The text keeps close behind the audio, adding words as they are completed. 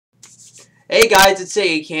Hey guys, it's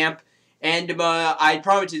Sega Camp, and I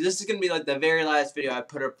promise you this is gonna be like the very last video I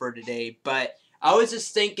put up for today. But I was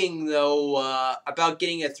just thinking though about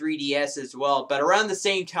getting a 3DS as well. But around the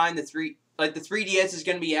same time, the 3DS is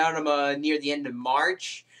gonna be out near the end of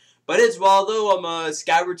March. But as well though,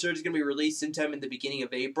 Skyward Sword is gonna be released sometime in the beginning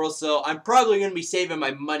of April. So I'm probably gonna be saving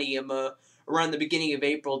my money around the beginning of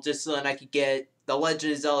April just so that I could get the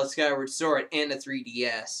Legend of Zelda Skyward Sword and a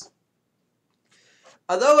 3DS.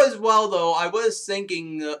 Although as well though, I was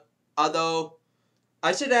thinking, although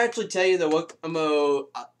I should actually tell you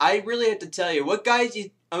that I really have to tell you what guys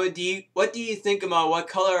what do you think about what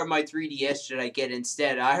color of my 3DS should I get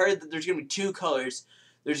instead? I heard that there's gonna be two colors.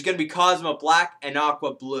 There's gonna be Cosmo Black and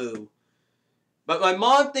Aqua Blue. But my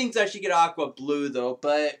mom thinks I should get Aqua Blue though.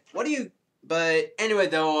 But anyway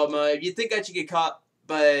though, you think I should get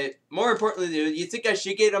but more importantly, though, you think I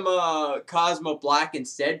should get Cosmo Black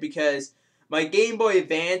instead because my Game Boy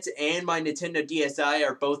Advance and my Nintendo DSi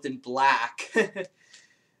are both in black.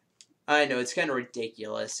 I know, it's kind of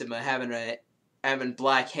ridiculous. Having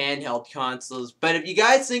black handheld consoles. But if you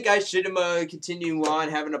guys think I should continue on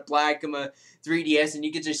having a black 3DS, and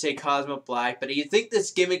you could just say Cosmo Black. But if you think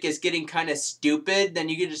this gimmick is getting kind of stupid, then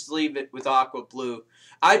you can just leave it with Aqua Blue.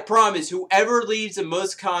 I promise, whoever leaves the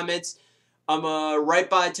most comments, right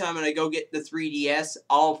by the time when I go get the 3DS,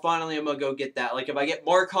 I'm gonna go get that. Like, if I get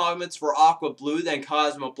more comments for Aqua Blue than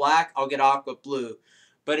Cosmo Black, I'll get Aqua Blue.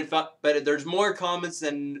 But if there's more comments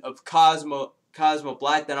of Cosmo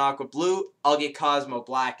Black than Aqua Blue, I'll get Cosmo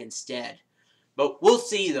Black instead. But we'll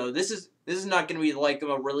see though. This is not gonna be like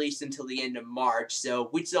released until the end of March, so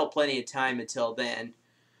we still have plenty of time until then.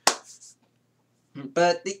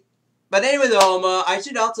 But anyway though, I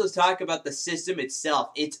should also talk about the system itself.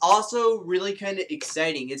 It's also really kind of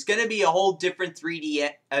exciting. It's gonna be a whole different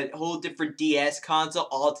DS console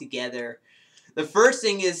altogether. The first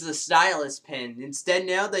thing is the stylus pen. Instead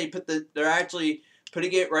now they're actually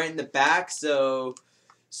putting it right in the back. So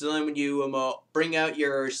then when you bring out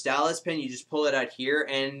your stylus pen, you just pull it out here,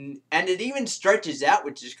 and it even stretches out,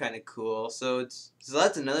 which is kind of cool. So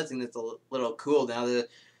that's another thing that's a little cool now.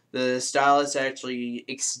 The stylus actually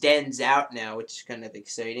extends out now, which is kind of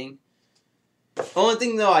exciting. The only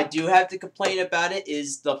thing, though, I do have to complain about it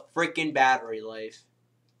is the freaking battery life.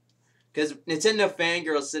 Because Nintendo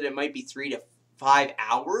Fangirl said it might be 3 to 5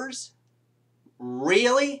 hours?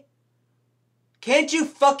 Really? Can't you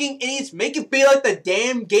fucking idiots make it be like the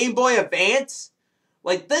damn Game Boy Advance?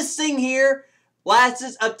 Like, this thing here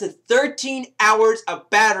lasts up to 13 hours of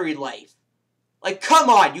battery life. Like, come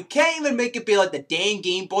on, you can't even make it be like the dang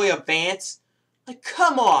Game Boy Advance. Like,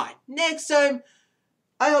 come on. Next time,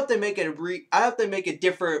 I hope they make a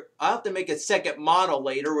second model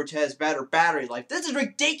later which has better battery life. This is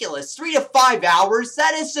ridiculous. 3 to 5 hours.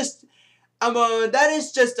 That is just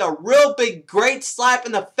a real big great slap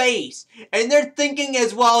in the face. And they're thinking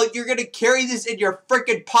as well, you're gonna carry this in your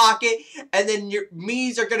freaking pocket, and then your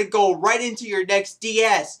Mii's are gonna go right into your next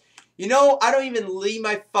DS. You know, I don't even leave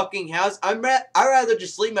my fucking house. I'd rather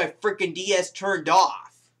just leave my freaking DS turned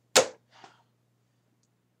off.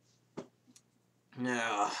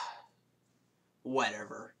 No.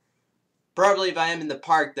 Whatever. Probably if I am in the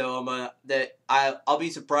park though, I'll be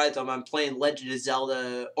surprised if I'm playing Legend of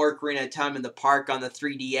Zelda Ocarina of Time in the park on the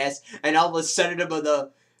 3DS, and all of a sudden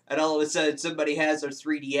somebody has their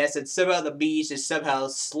 3DS, and somehow the Mii's just somehow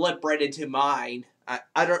slip right into mine. I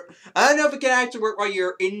don't know if it can actually work while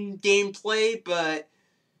you're in gameplay, but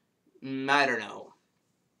I don't know.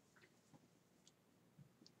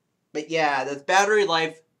 But yeah, the battery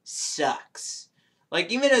life sucks. Like,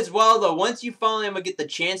 even as well though, once you finally get the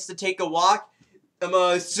chance to take a walk,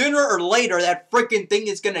 sooner or later that freaking thing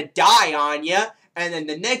is gonna die on you, and then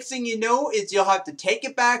the next thing you know is you'll have to take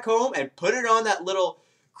it back home and put it on that little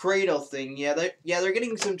cradle thing. Yeah, they're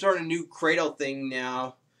getting some sort of new cradle thing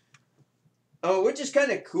now. Oh, which is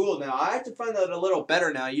kind of cool now. I have to find that a little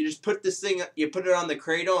better now. You just put it on the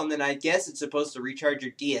cradle, and then I guess it's supposed to recharge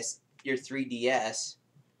your 3DS.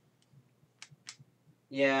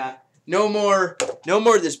 Yeah. No more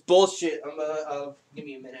of this bullshit. Give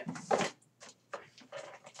me a minute.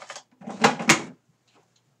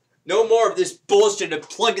 No more of this bullshit of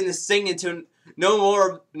plugging this thing into. No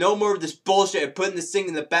more of this bullshit of putting this thing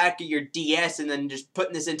in the back of your DS and then just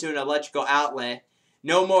putting this into an electrical outlet.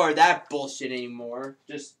 No more of that bullshit anymore.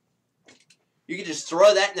 You can just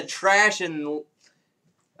throw that in the trash, and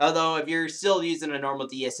although if you're still using a normal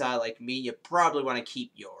DSi like me, you probably want to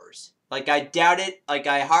keep yours. Like, I doubt it. Like,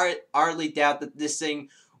 I hardly doubt that this thing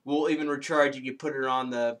will even recharge if you put it on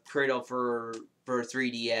the cradle for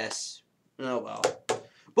 3DS. Oh well.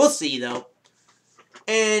 We'll see though.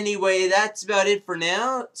 Anyway, that's about it for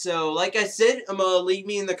now. So, like I said, leave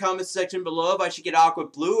me in the comments section below if I should get Aqua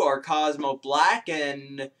Blue or Cosmo Black,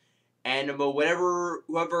 and whoever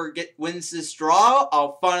wins this draw,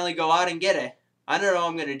 I'll finally go out and get it. I don't know what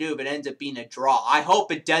I'm gonna do if it ends up being a draw. I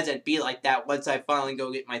hope it doesn't be like that once I finally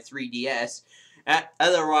go get my 3DS.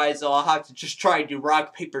 Otherwise, I'll have to just try to do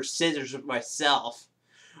rock, paper, scissors with myself.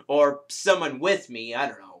 Or someone with me, I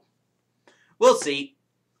don't know. We'll see.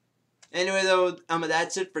 Anyway, though,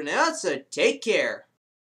 that's it for now, so take care.